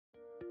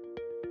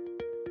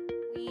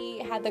We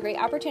had the great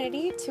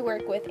opportunity to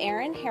work with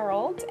Aaron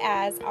Harold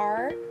as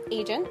our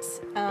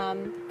agent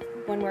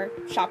when we're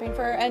shopping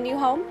for a new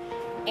home,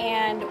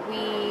 and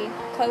we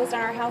closed on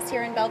our house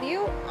here in Bellevue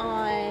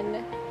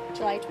on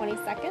July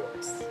 22nd.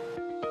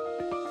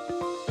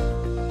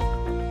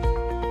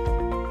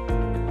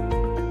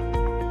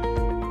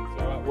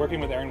 So working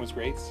with Erin was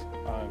great.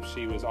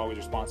 She was always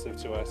responsive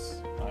to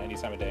us any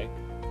time of day,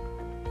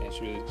 and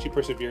she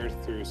persevered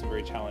through some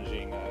very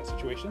challenging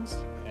situations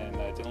and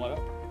didn't let up.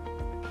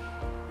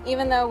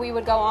 Even though we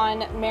would go on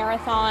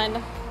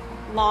marathon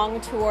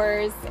long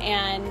tours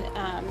and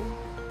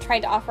tried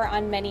to offer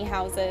on many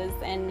houses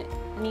and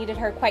needed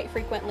her quite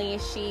frequently,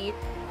 she,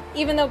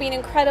 even though being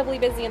incredibly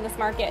busy in this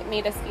market,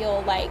 made us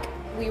feel like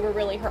we were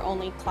really her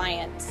only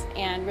client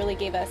and really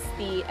gave us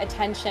the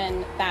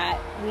attention that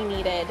we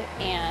needed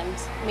and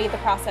made the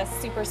process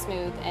super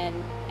smooth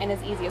and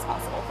as easy as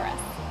possible for us.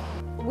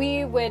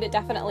 We would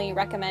definitely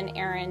recommend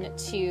Erin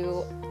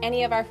to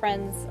any of our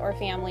friends or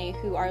family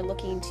who are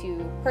looking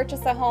to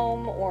purchase a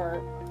home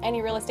or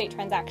any real estate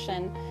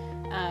transaction.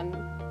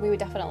 We would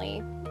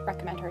definitely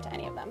recommend her to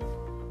any of them.